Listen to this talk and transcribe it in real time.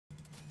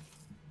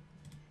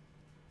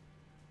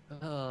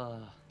Uh,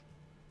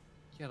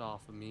 get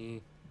off of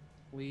me,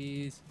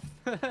 please.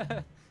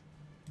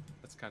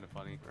 That's kind of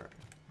funny.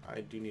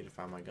 I do need to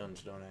find my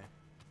guns, don't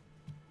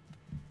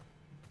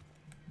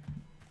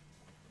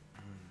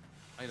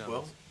I? I know.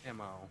 Well,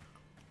 ammo.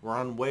 we're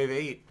on wave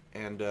 8,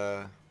 and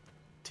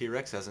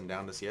T-Rex hasn't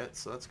downed us yet,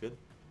 so that's good.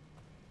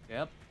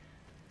 Yep.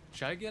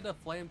 Should I get a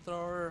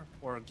flamethrower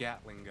or a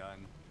Gatling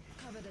gun?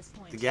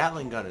 The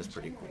Gatling gun is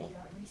pretty cool.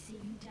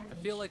 I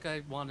feel like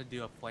I want to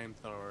do a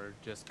flamethrower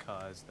just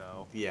cause,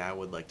 though. Yeah, I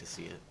would like to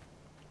see it.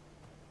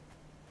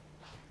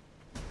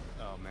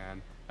 Oh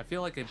man, I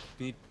feel like I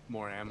need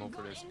more ammo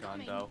for this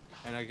gun though,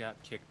 and I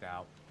got kicked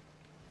out.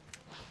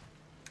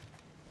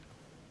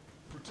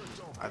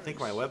 I think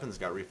my weapons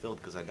got refilled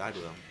because I died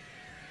with them.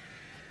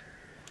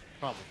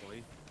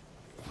 Probably.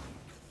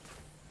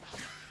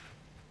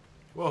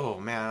 Whoa,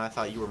 man, I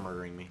thought you were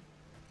murdering me.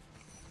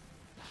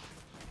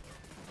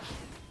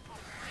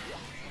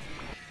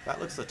 That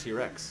looks like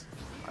T-Rex.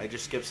 I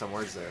just skipped some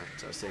words there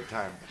to save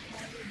time.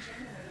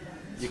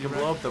 You can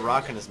blow up the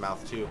rock in his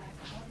mouth too.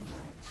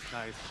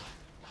 Nice.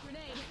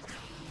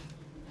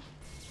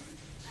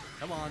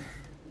 Come on.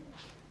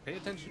 Pay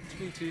attention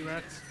to me,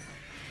 T-Rex.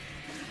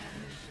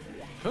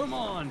 Come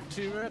on,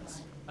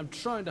 T-Rex. I'm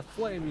trying to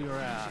flame your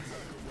ass.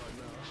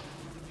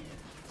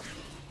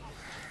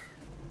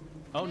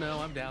 Oh no,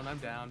 I'm down, I'm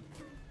down.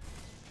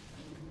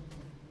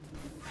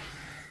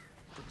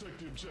 Protect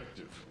the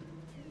objective.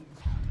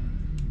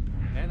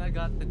 And I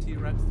got the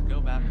T-Rex to go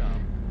back up.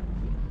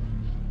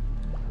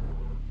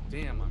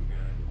 Damn, I'm good.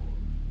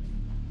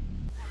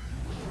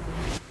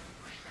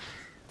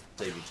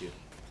 Save you too.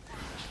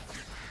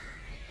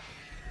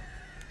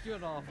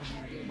 Get off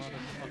of me, you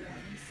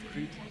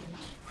motherfucking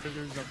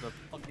critters of the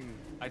fucking,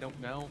 I don't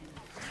know.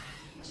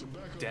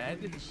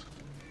 Dead?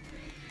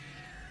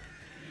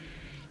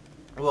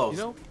 Well, You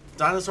know?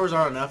 dinosaurs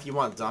aren't enough. You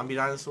want zombie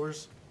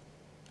dinosaurs?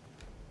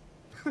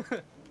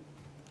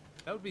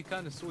 That would be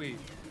kind of sweet.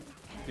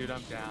 Dude,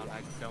 I'm down.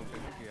 I don't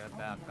think we can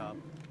back up.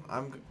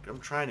 I'm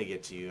trying to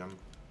get to you. I'm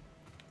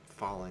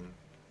falling.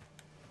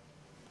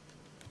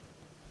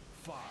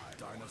 5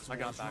 dinosaurs I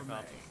got back remain.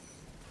 up.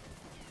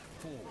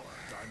 4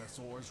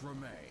 dinosaurs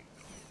remain.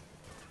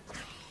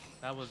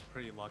 That was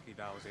pretty lucky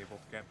that I was able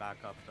to get back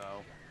up,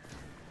 though.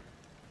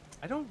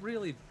 I don't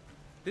really...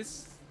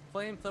 This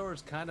flamethrower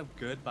is kind of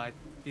good, but I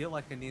feel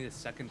like I need a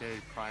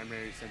secondary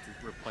primary since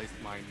it replaced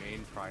my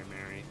main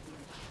primary.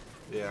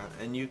 Yeah,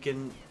 and you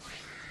can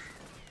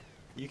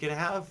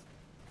have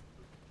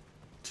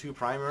 2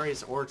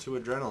 primaries or 2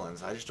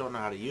 adrenalines. I just don't know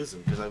how to use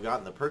them because I've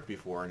gotten the perk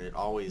before and it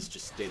always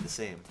just stayed the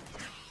same.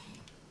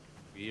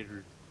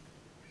 Weird.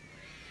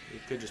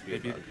 It could just be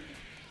Maybe, a bug.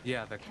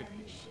 yeah, that could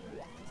be.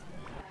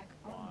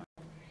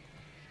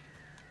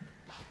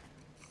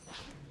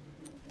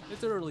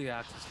 It's an early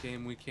access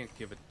game. We can't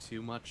give it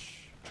too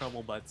much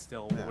trouble, but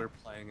still, Yeah. we're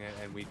playing it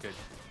and we could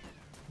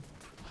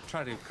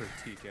try to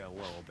critique it a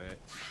little bit.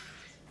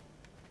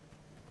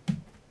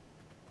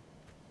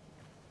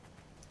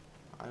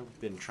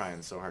 I've been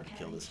trying so hard to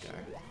kill this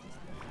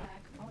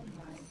guy.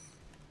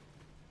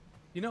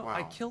 You know,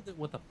 I Wow. killed it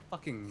with a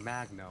fucking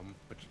Magnum,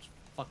 which is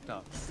fucked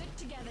up. Stick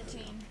together,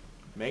 team.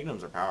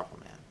 Magnums are powerful,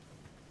 man.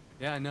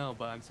 Yeah, I know,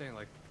 but I'm saying,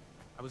 like,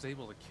 I was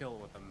able to kill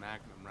with a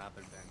Magnum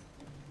rather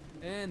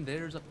than... And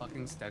there's a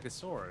fucking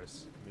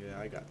Stegosaurus. Yeah,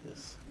 I got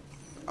this.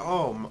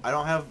 Oh, I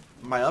don't have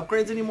my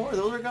upgrades anymore?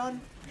 Those are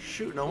gone?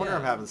 Shoot, no wonder Yeah.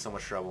 I'm having so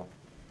much trouble.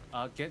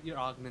 Get your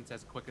augments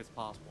as quick as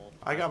possible.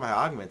 I got my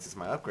augments. It's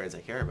my upgrades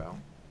I care about.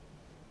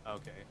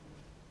 Okay.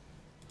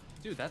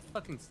 Dude, that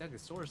fucking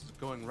Stegosaurus is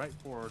going right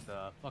for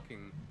the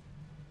fucking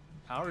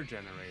power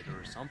generator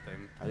or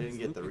something. I didn't It's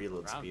get the looping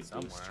reload around speed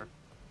boost.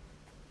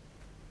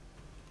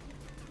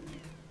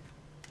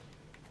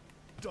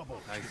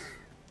 Double Nice.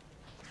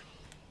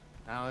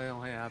 Now I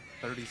only have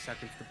 30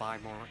 seconds to buy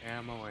more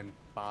ammo and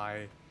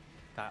buy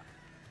that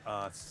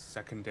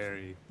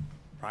secondary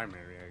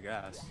primary, I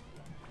guess.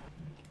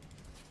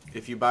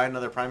 If you buy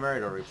another primary,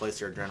 it'll replace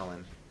your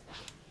adrenaline.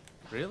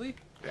 Really?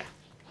 Yeah,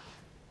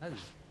 That is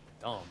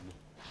dumb.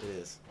 it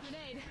is.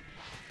 Grenade.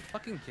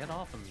 Fucking get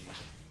off of me.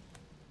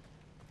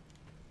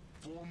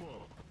 Form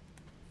up.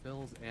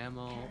 Fills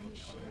ammo.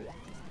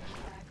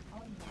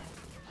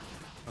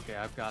 Okay,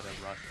 I've got to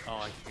rush. Oh,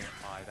 I can't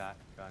buy that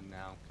gun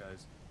now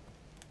because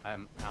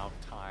I'm out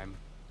of time.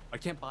 I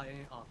can't buy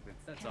any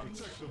augments. That sucks.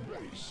 Protect the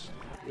base.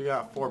 We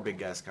got 4 big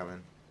guys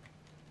coming.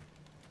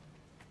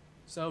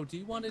 So, do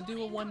you want to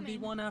do a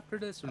 1v1 after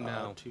this or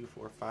no? 2,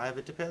 4, 5.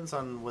 It depends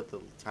on what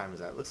the time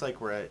is at. Looks like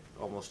we're at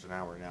almost an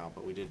hour now,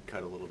 but we did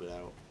cut a little bit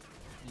out.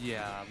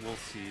 Yeah, we'll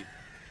see.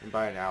 And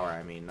by an hour,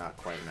 I mean not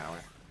quite an hour.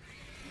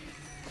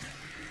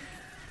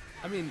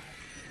 I mean,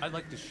 I'd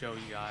like to show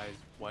you guys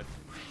what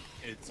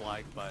it's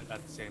like, but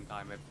at the same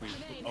time, if we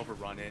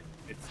overrun it,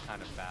 it's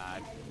kind of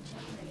bad.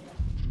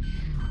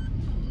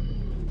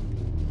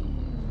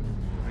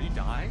 Are you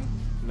dying?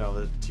 No,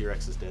 the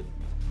T-Rex is dead.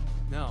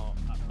 No,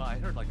 I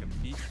heard like a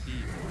beep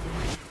beep.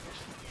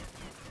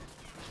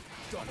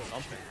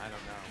 Something, I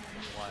don't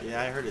know what.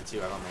 Yeah, I heard it too.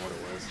 I don't know what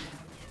it was.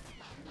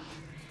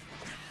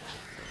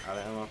 Out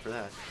of ammo for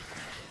that.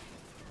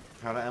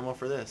 Out of ammo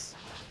for this.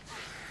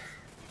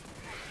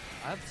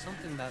 I have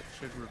something that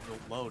should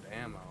reload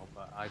ammo,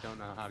 but I don't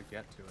know how to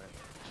get to it.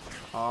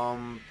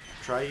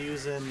 Try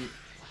using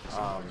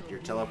your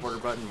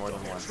teleporter button more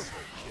than once.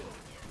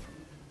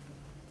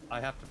 I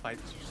have to fight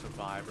to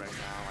survive right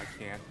now. I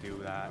can't do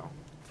that.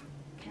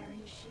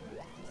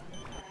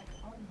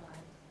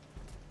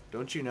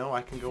 Don't you know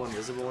I can go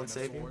invisible and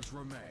save you? Dinosaurs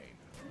remain.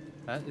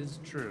 That is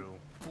true.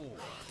 4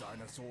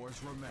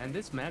 dinosaurs remain. And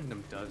this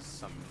Magnum does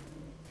some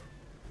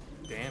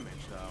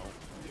damage, though.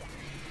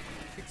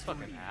 Kicks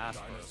fucking ass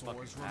for a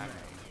fucking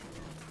Magnum.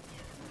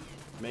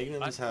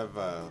 Magnums have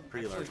a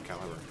pretty large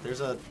caliber.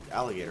 There's a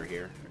alligator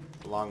here,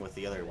 along with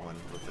the other one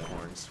with the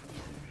horns.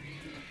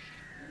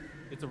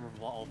 It's a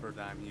revolver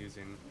that I'm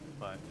using,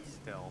 but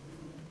still.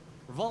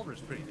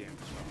 Revolver's pretty damn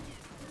strong.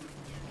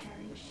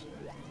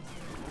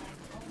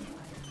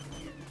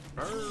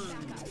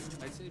 Burn!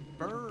 I say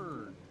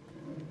burn!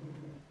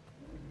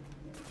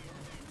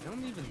 I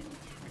can't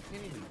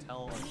even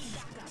tell.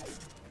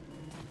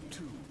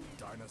 2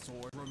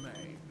 dinosaurs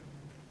remain.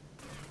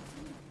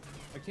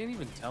 I can't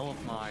even tell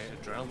if my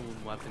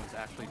adrenaline weapon's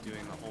actually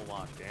doing a whole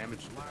lot of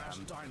damage to Last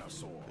them.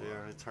 dinosaur.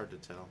 Yeah, it's hard to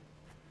tell.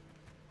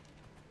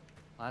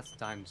 Last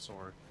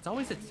dinosaur. It's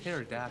always a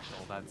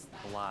pterodactyl that's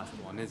the last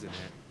one, isn't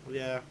it?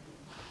 Yeah.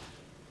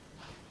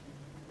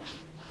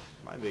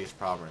 My biggest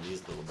problem are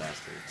these little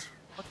bastards.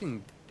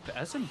 Fucking, the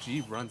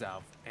SMG runs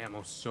out of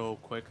ammo so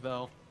quick,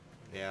 though.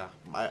 Yeah,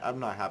 I'm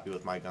not happy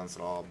with my guns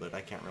at all, but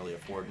I can't really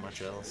afford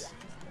much else.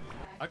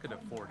 I could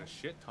afford a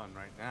shit ton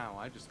right now.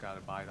 I just gotta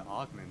buy the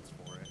augments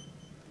for it.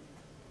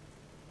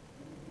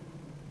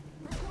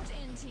 Report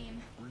in,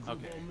 team.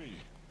 Okay.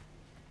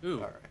 Ooh,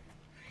 Alright.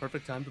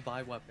 perfect time to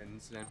buy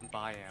weapons and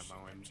buy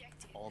ammo and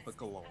all the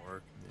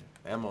galore.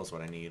 Yeah. Ammo's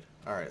what I need.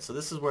 Alright, so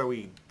this is where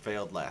we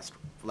failed last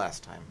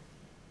time.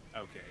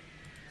 Okay,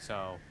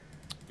 so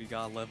we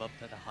gotta live up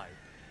to the hype.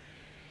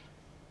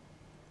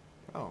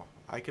 Oh,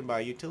 I can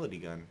buy a utility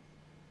gun.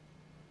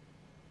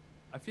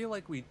 I feel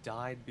like we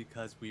died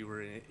because we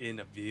were in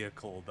a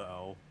vehicle,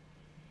 though.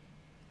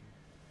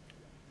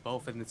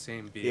 Both in the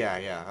same vehicle.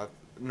 Yeah.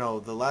 No,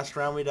 the last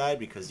round we died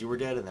because you were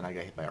dead and then I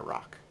got hit by a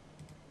rock.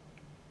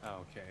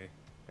 Okay.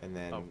 And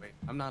then... Oh, wait.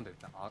 I'm not in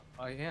the...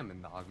 I am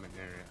in the augment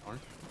area,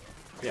 aren't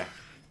I? Yeah.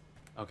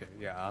 Okay,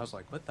 yeah. I was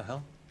like, what the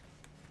hell?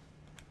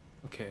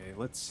 Okay,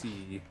 let's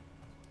see.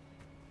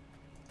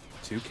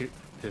 2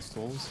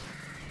 pistols.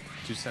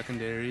 2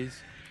 secondaries.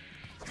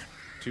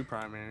 2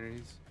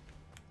 primaries.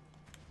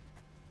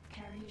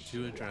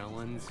 2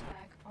 adrenalines.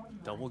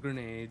 Double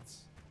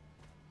grenades.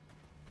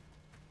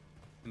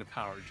 And a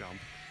power jump.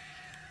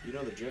 You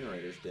know the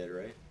generator's dead,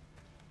 right?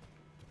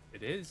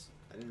 It is.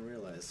 I didn't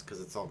realize, because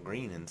it's all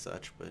green and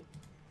such, but...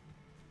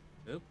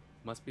 Oop,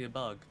 must be a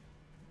bug.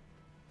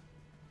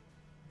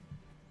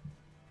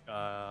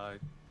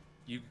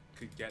 You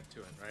could get to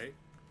it, right?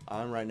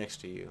 I'm right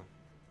next to you.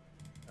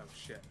 Oh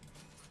shit.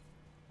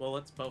 Well,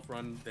 let's both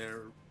run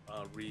there,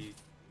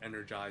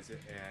 re-energize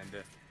it,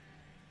 and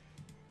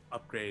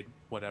upgrade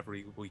whatever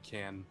we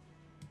can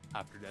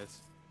after this.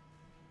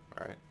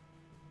 Alright.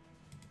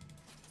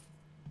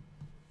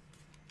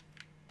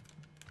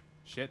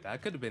 Shit,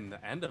 that could have been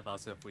the end of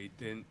us if you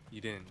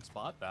didn't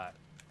spot that.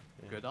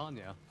 Yeah. Good on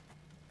ya.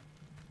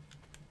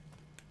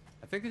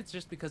 I think it's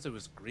just because it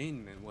was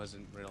green and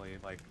wasn't really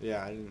like...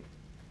 Yeah, I didn't...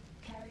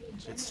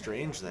 It's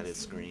strange that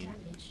it's green.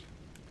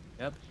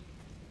 Yep.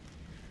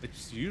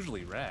 It's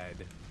usually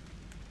red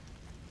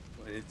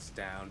when it's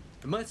down.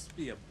 It must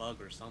be a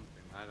bug or something.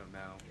 I don't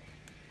know.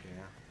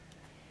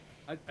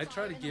 Yeah. I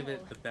try to give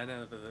it the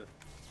benefit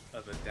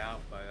of the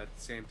doubt, but at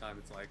the same time,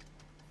 it's like...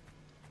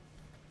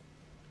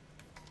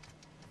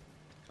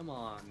 Come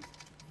on.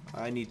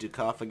 I need to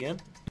cough again.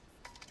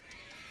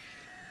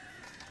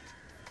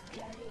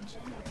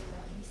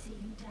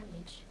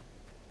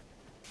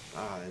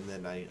 And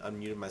then I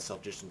unmuted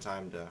myself just in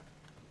time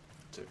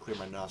to clear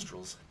my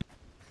nostrils.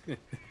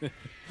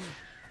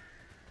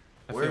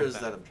 Where is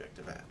that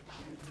objective at?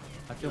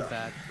 I feel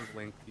bad for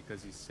Link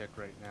because he's sick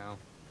right now.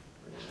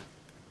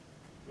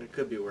 Yeah. It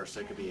could be worse.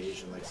 I could be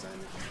Asian like Simon.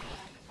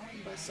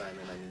 By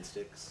Simon, I mean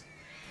sticks.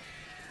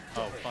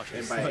 Oh, fuck.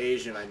 And by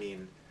Asian, I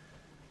mean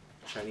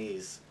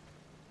Chinese.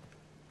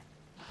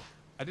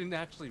 I didn't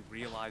actually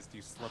realize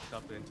you slipped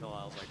up until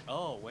I was like,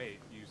 oh, wait,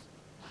 you...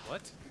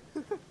 What?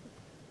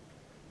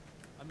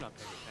 I'm not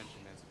paying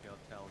attention, as you can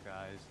tell,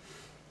 guys.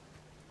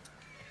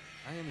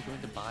 I am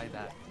going to buy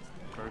that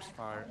Burst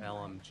Fire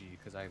LMG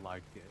because I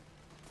liked it.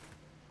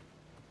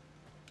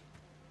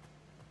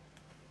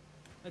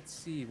 Let's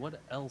see,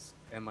 what else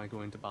am I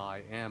going to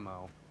buy?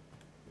 Ammo.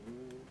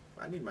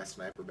 I need my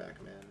sniper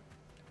back, man.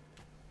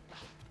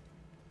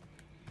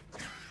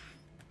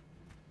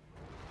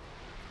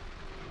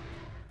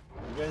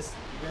 You guys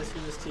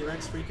hear this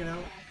T-Rex freaking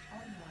out?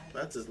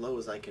 That's as low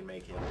as I can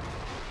make him.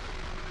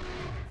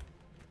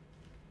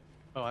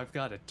 Oh, I've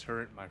got a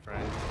turret, my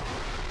friend.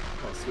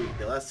 Oh, sweet.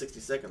 They last 60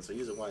 seconds, so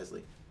use it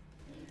wisely.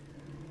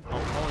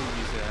 I'll probably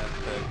use it at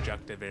the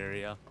objective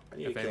area. I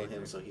need to kill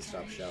him so he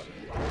stops shouting.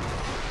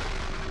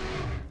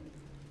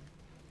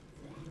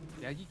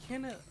 Yeah, you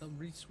can't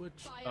re-switch.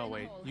 Fire Oh in the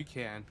wait, hole. you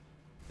can.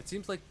 It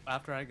seems like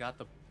after I got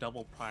the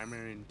double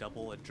primary and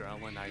double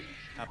adrenaline, I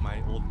have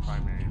my old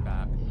primary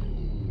back.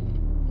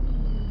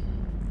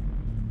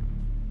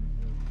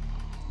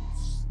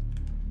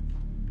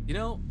 You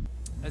know,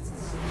 as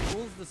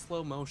cool as the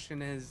slow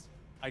motion is,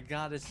 I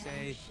gotta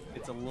say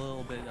it's a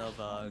little bit of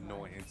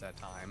annoyance at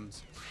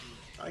times.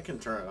 I can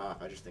turn it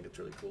off. I just think it's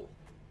really cool.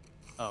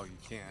 Oh, you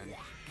can.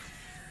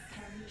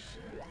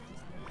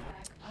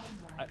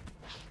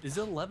 Is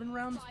it 11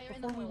 rounds Fire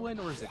in the before we hole. win,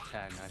 or is it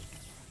 10?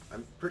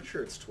 I'm pretty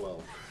sure it's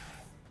 12.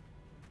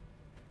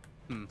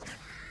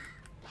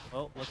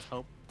 Well, let's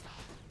hope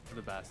for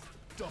the best.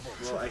 Double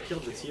Well, I triple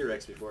killed the kill.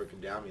 T-Rex before it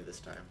could down me this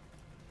time.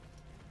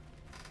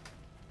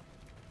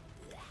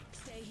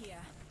 Stay here.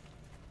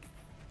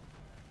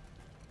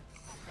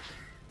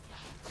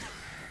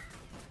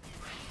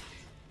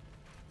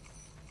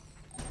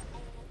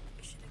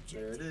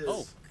 There it is.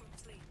 Oh.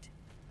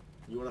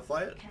 You want to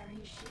fly it?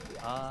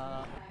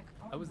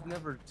 I was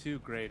never too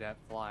great at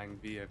flying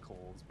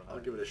vehicles, but I'll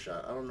give it a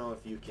shot. I don't know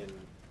if you can...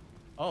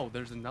 oh,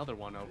 there's another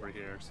one over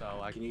here, so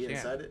I Can you get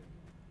inside it?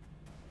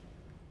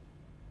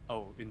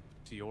 Oh, into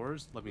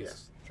yours? Let me Yeah.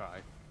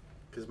 try.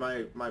 Because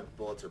my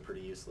bullets are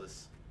pretty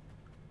useless.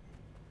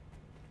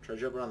 Try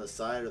jumping on the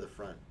side or the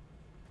front.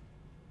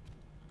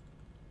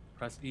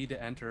 Press E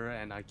to enter,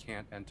 and I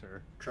can't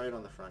enter. Try it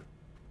on the front.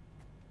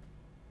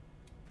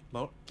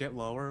 Get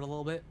lower a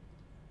little bit.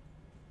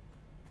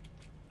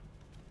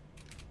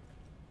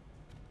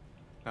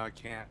 No, I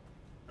can't.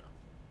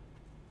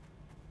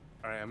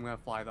 Alright, I'm gonna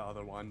fly the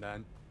other one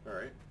then.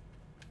 Alright.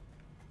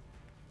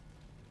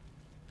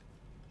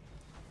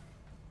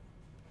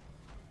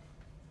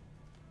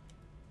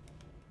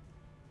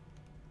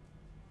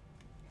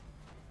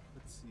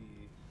 Let's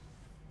see.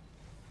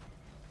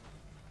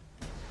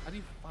 How do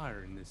you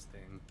fire in this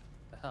thing?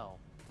 The hell?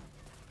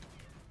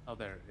 Oh,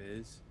 there it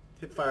is.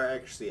 Hip fire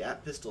accuracy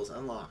at pistols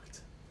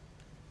unlocked.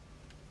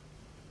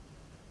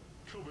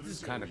 Cover This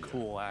is kind of area.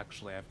 cool,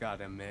 actually. I've got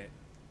to admit,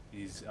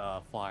 these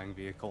flying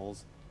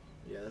vehicles.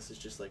 Yeah, this is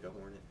just like a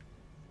Hornet.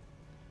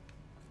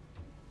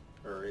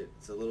 Or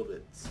it's a little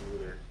bit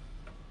smoother.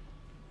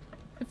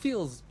 It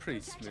feels pretty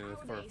Protect smooth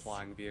our for base.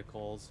 flying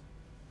vehicles.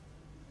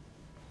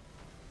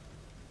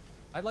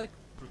 I like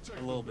Protect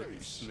a little the bit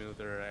base.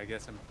 smoother. I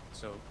guess I'm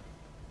so.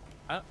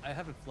 I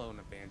haven't flown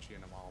a Banshee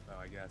in a while, though.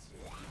 I guess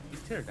these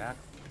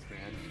pterodactyls,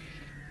 man.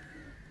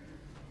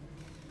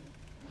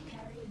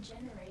 Carrier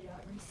generator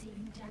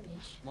receiving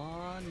damage. Come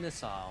on,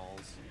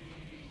 missiles.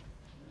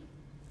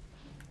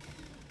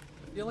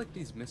 I feel like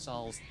these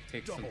missiles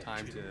take some Double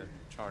time kill. to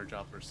charge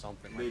up or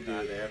something They like do,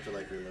 that. they have to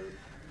like reload.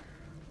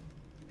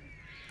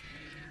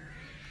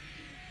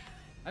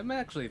 I'm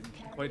actually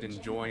quite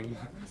enjoying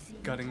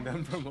gutting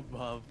them from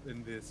above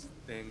in this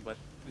thing, but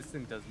this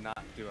thing does not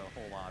do a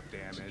whole lot of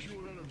damage.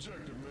 Secure that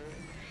objective,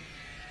 man.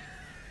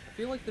 I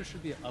feel like there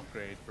should be an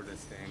upgrade for this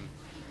thing.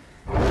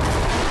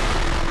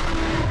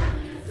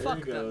 There Fuck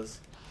he that. goes.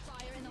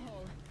 Fire in the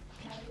hole.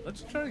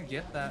 Let's try to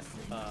get that,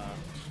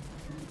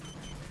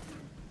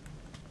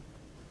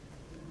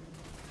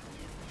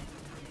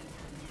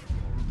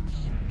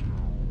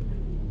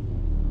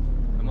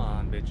 come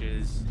on,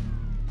 bitches.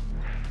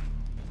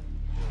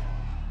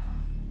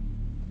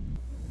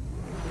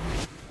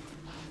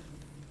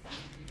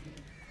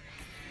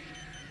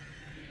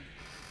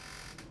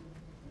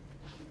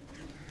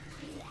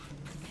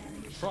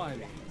 Try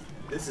me.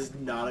 This is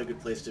not a good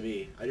place to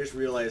be. I just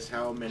realized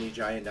how many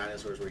giant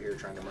dinosaurs were here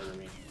trying to murder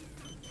me.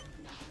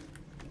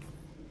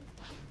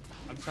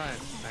 I'm trying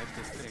to snipe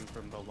this thing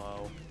from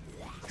below.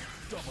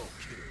 Double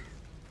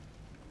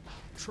kill.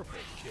 Triple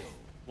kill.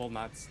 Well,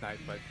 not snipe,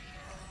 but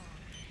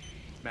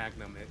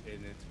magnum it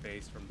in its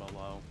face from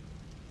below.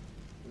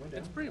 Am I It's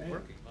down? pretty I am.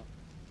 working.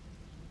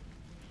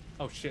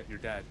 Oh shit, you're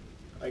dead.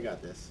 I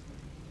got this.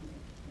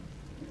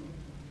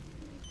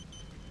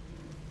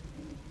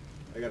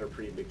 I got a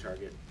pretty big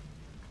target.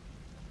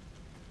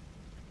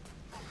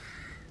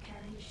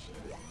 Carrier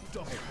shield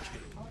Double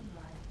kill. online.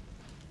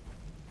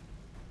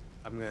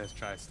 I'm gonna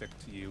try to stick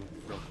to you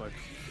real quick.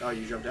 Oh,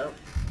 you jumped out?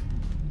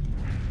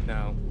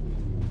 No.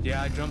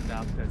 Yeah, I jumped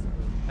out because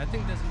that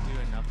thing doesn't do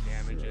enough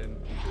damage, and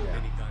the Yeah.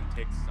 minigun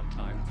takes some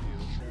time to.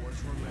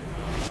 Dinosaurs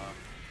remain.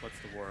 What's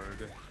the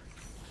word?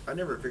 I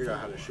never figured out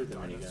how to shoot the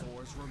minigun.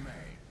 Dinosaurs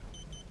remain.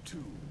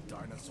 2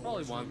 dinosaurs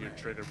Probably one of your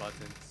remain. trigger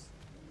buttons.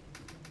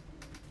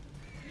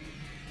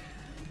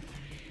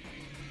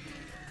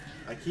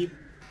 I keep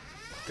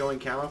going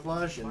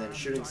camouflage and then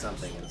shooting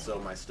something, and so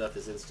my stuff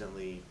is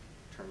instantly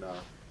turned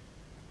off.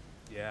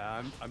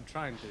 Yeah, I'm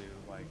trying to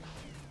like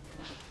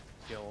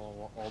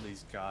kill all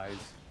these guys.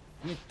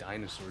 How many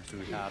dinosaurs do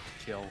we have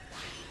to kill?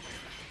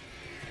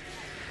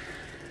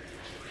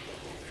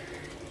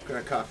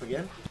 Gonna cough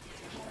again?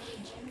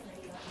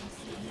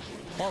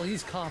 While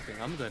he's coughing,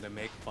 I'm gonna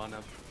make fun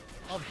of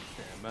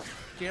him.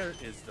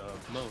 Garrett is the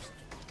most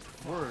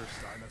worst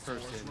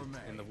person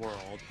in the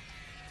world.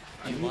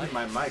 I'm using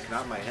my mic,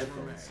 not my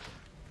headphones.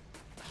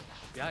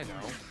 Yeah, I know.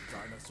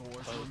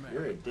 Dinosaurs Oh, remain.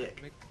 You're a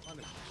dick. Make fun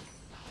of him.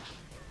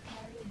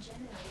 Carrier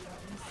generator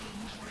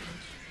receiving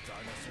damage.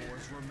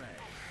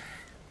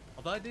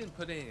 Although I didn't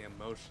put any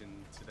emotion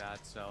to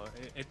that, so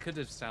it could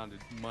have sounded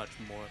much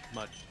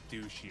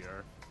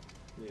douchier.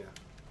 Yeah.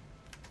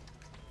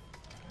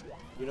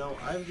 You know,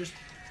 I've just...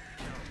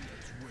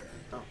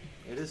 Oh,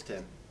 it is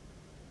 10.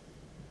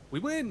 We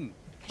win!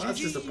 Well, that's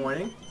GG!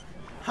 disappointing.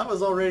 I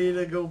was all ready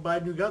to go buy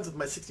new guns with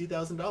my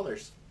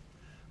 $60,000.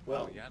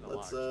 Well, Oh, you had a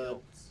let's lot of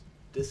kills.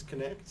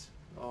 disconnect.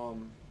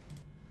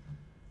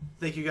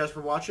 Thank you guys for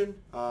watching.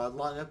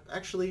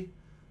 Actually,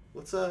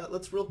 let's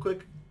real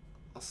quick.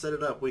 I'll set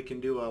it up. We can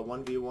do a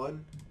 1v1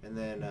 and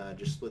then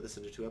just split this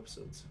into 2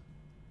 episodes.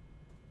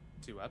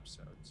 2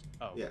 episodes.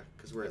 Oh. Yeah,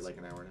 because we're at like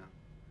an hour now.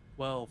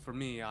 Well, for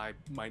me, I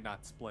might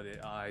not split it.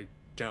 I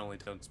generally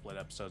don't split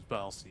episodes, but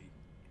I'll see.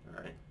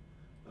 All right.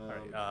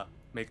 Alright,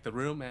 make the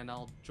room and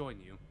I'll join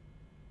you.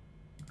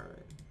 All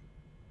right.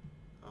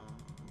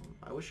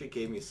 I wish it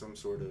gave me some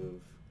sort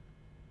of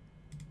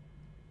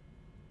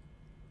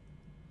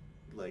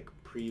like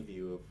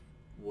preview of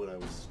what I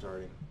was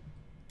starting.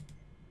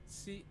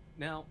 See,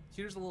 now,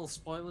 here's a little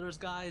spoilers,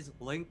 guys.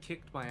 Link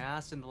kicked my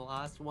ass in the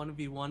last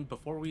 1v1.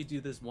 Before we do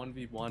this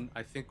 1v1,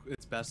 I think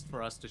it's best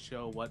for us to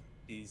show what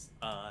these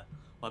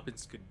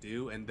weapons could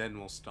do, and then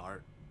we'll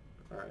start.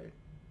 Alright.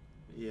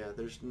 Yeah,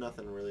 there's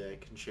nothing really I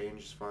can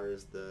change as far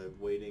as the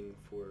waiting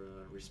for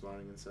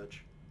respawning and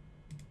such.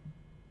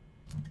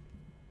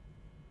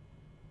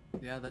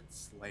 Yeah,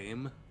 that's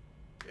lame.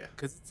 Yeah.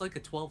 Because it's like a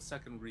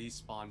 12-second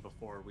respawn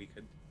before we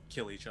could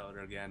kill each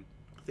other again.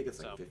 I think it's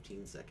like So.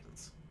 15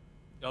 seconds.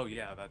 Oh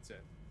yeah, that's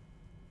it.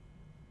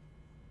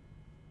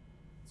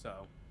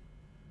 So,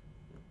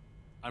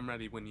 I'm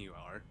ready when you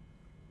are.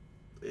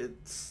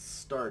 It's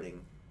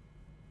starting.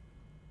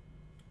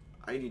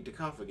 I need to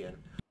cough again.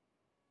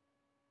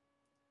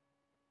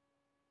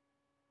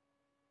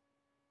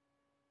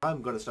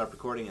 I'm going to stop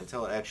recording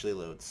until it actually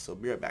loads, so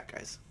be right back,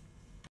 guys.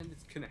 And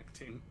it's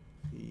connecting.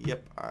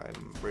 Yep,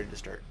 I'm ready to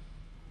start.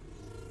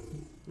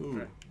 Ooh,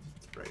 Correct.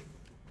 that's bright.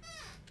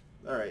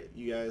 Alright,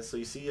 you guys, so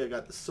you see I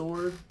got the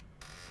sword,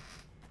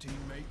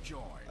 Teammate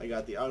join. I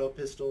got the auto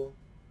pistol,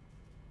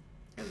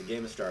 and the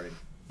game is starting.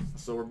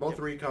 So we're both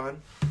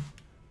recon.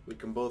 We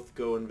can both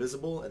go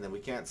invisible, and then we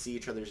can't see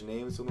each other's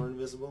names when we're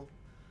invisible.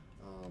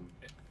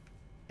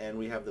 And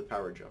we have the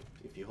power jump.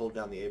 If you hold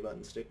down the A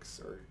button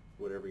sticks, or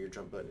whatever your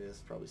jump button is,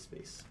 probably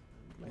space.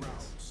 My Round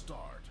guess.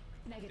 start.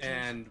 Negative.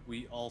 And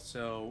we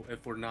also,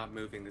 if we're not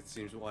moving, it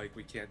seems like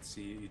we can't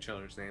see each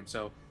other's names.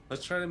 So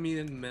let's try to meet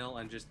in the middle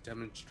and just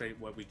demonstrate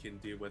what we can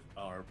do with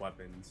our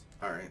weapons.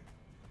 Alright,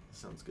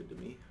 sounds good to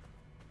me.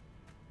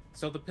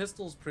 So the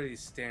pistol's pretty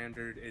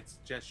standard. It's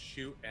just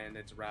shoot and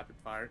it's rapid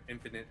fire,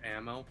 infinite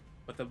ammo.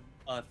 But the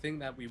thing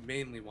that we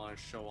mainly want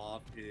to show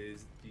off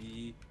is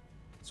the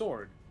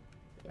sword.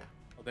 Yeah.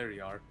 Oh, there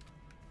you are.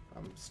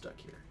 I'm stuck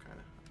here, kind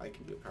of. I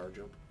can do a power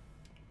jump.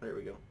 There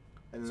we go.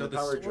 And then So the the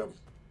power sword- jump.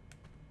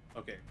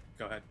 Okay,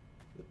 go ahead.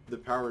 The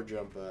power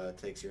jump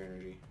takes your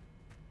energy.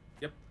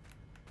 Yep.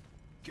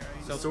 Game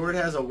The sword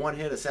has a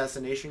one-hit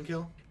assassination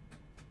kill.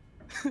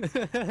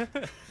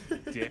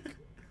 Dick.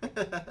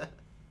 Fire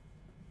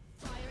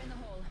in the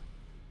hole.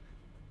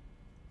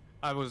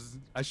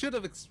 I should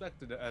have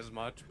expected it as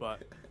much,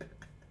 but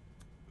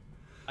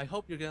I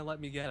hope you're gonna let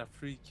me get a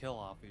free kill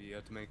off of you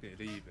to make it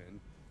even.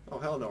 Oh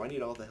hell no! I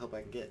need all the help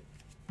I can get.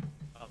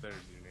 Oh, there's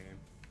your name.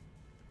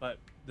 But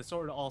the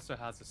sword also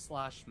has a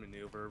slash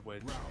maneuver,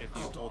 which if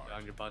you hold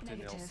down your button,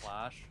 it'll Negative.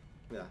 slash.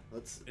 Yeah,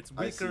 let's. It's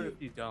I see weaker you.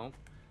 if you don't.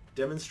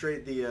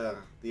 Demonstrate the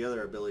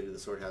other ability the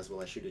sword has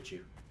while I shoot at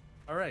you.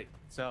 Alright,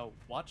 so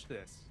watch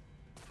this.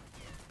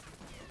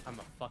 I'm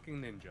a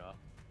fucking ninja.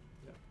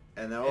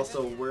 And that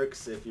also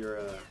works if you're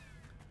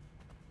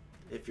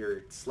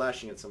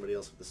slashing at somebody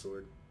else with the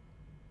sword.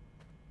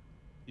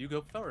 You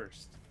go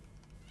first.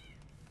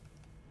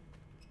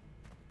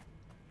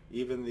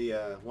 Even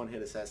the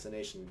one-hit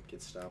assassination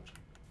gets stopped.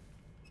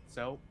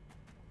 So,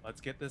 let's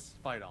get this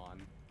fight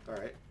on. All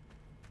right.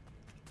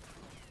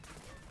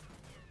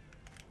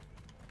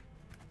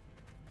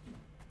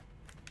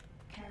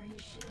 Carrier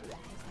shield has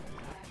been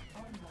back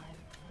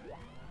online.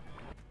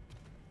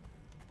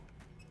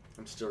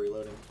 I'm still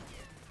reloading.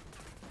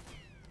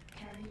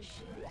 Carrier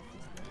shield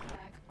has been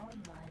back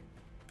online.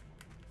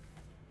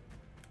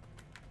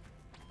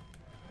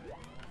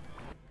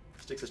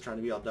 Styx is trying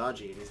to be all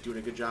dodgy, and he's doing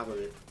a good job of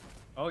it.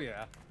 Oh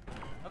yeah.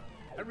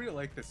 I really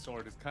like this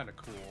sword. It's kind of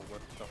cool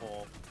with the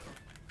whole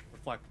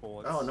reflect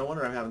bullets. Oh, no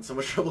wonder I'm having so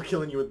much trouble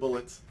killing you with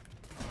bullets.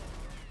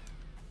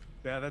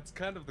 Yeah, that's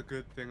kind of the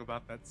good thing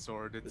about that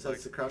sword. It's Is like,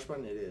 that the crouch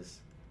button? It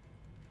is.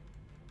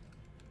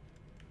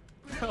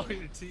 oh,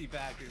 your tea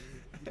back.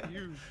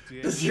 You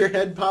did. Does your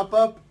head pop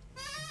up?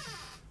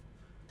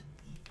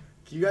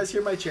 Can you guys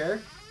hear my chair?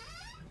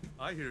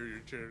 I hear your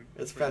chair.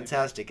 It's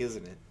fantastic,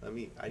 isn't it?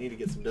 I need to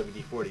get some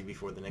WD-40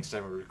 before the next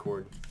time I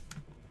record.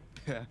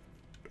 Yeah.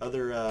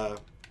 Other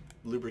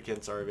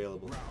lubricants are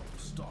available. round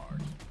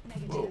start.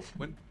 Negative.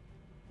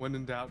 When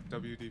in doubt,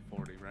 WD-40,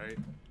 right?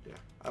 Yeah.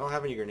 I don't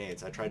have any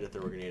grenades. I tried to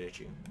throw a grenade at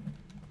you.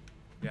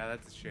 Yeah,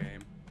 that's a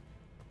shame.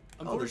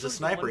 Oh, there's a Unfortunately,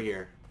 sniper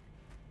here.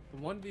 The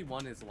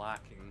 1v1 is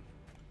lacking.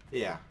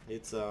 Yeah,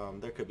 it's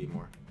there could be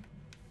more.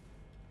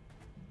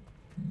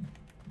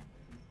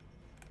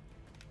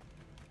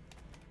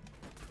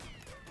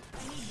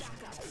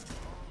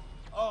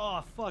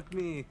 Oh, fuck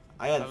me.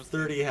 I had That was-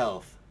 30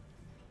 health.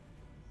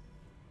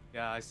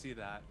 Yeah, I see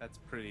that. That's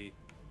pretty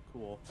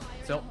cool. Fire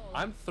in So the hole.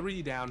 I'm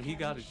 3 down. He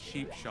got a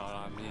cheap shot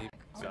on me.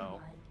 So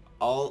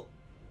I'll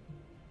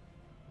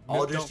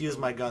No, just don't use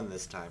go- my gun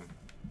this time.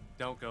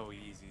 Don't go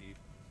easy.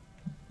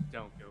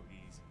 Don't go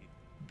easy.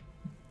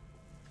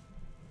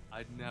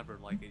 I'd never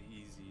like it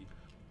easy.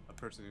 A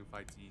person who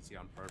fights easy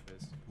on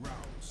purpose. Round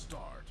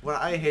start. What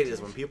I hate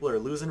is when people are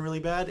losing really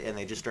bad and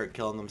they just start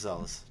killing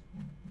themselves.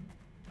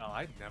 Oh,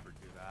 I'd never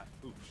do that.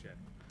 Ooh, shit.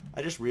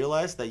 I just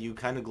realized that you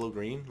kind of glow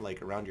green,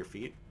 like around your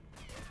feet.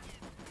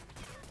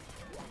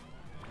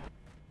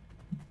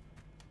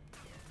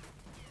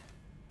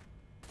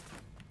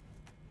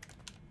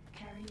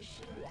 Carry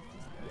shield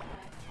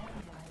back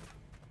online.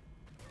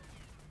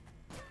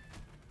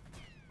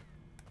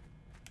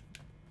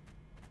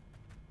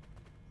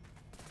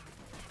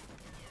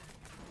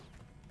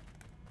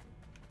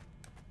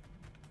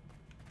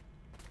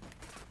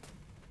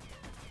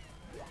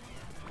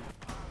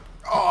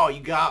 Oh,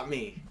 you got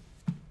me.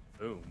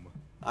 Boom.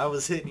 I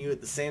was hitting you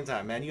at the same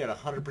time, man. You had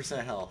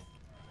 100% health.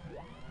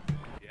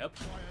 Yep.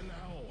 Fire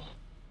now.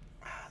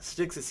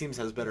 Styx, it seems,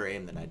 has better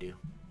aim than I do.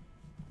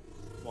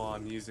 Well,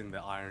 I'm using the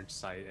iron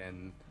sight,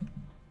 and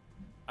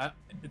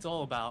it's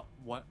all about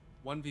what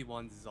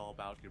 1v1s is all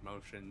about your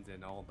motions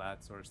and all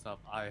that sort of stuff.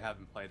 I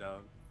haven't played a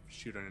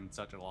shooter in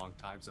such a long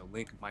time, so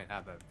Link might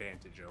have an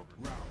advantage over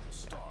me. Round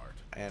start.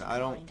 And I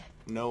don't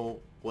know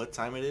what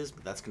time it is,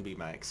 but that's going to be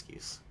my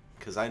excuse.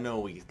 Because I know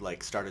we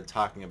started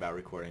talking about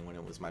recording when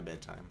it was my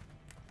bedtime.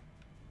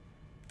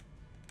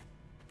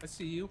 I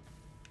see you.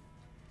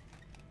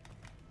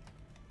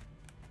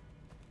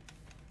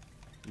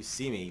 You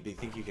see me, do you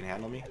think you can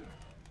handle me?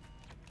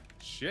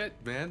 Shit,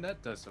 man,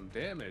 that does some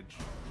damage.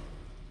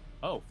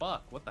 Oh,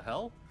 fuck, what the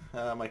hell?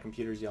 My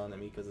computer's yelling at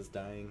me because it's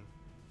dying.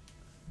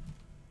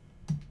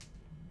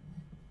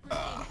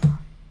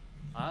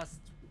 Last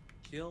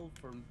kill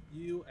from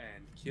you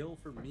and kill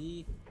for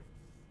me.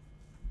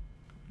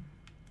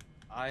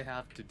 I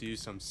have to do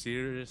some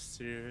serious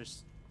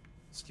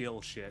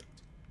skill shit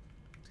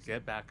to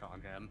get back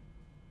on him.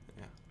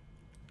 Yeah.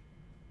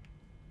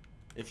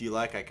 If you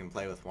like, I can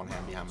play with one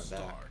hand behind my back.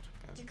 Start.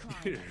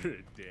 Decline. You're a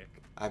dick.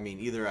 I mean,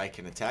 either I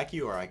can attack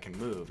you or I can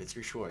move. It's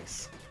your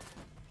choice.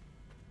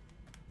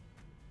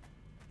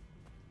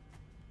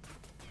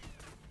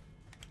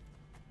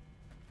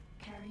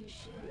 Carry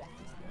shield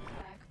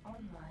back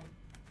online.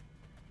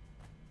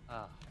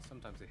 Ah,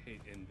 sometimes I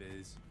hate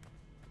invis.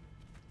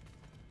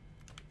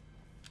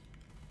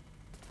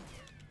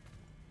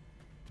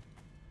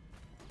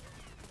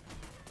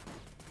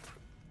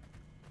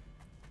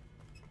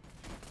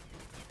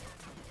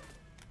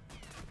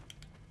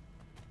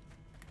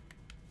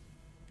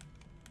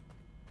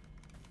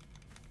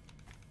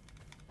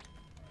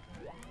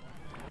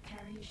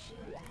 Carry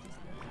shield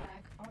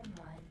back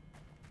online.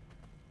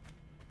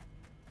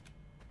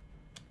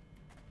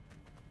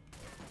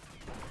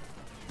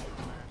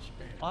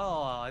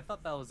 Oh, I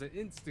thought that was an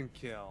instant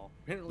kill.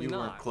 Apparently You not.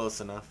 weren't close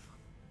enough.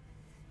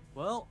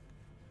 Well,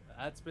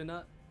 that's been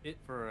it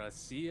for a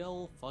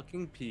CL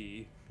fucking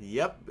P.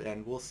 Yep,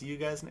 and we'll see you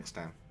guys next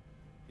time.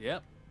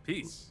 Yep.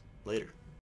 Peace. Later.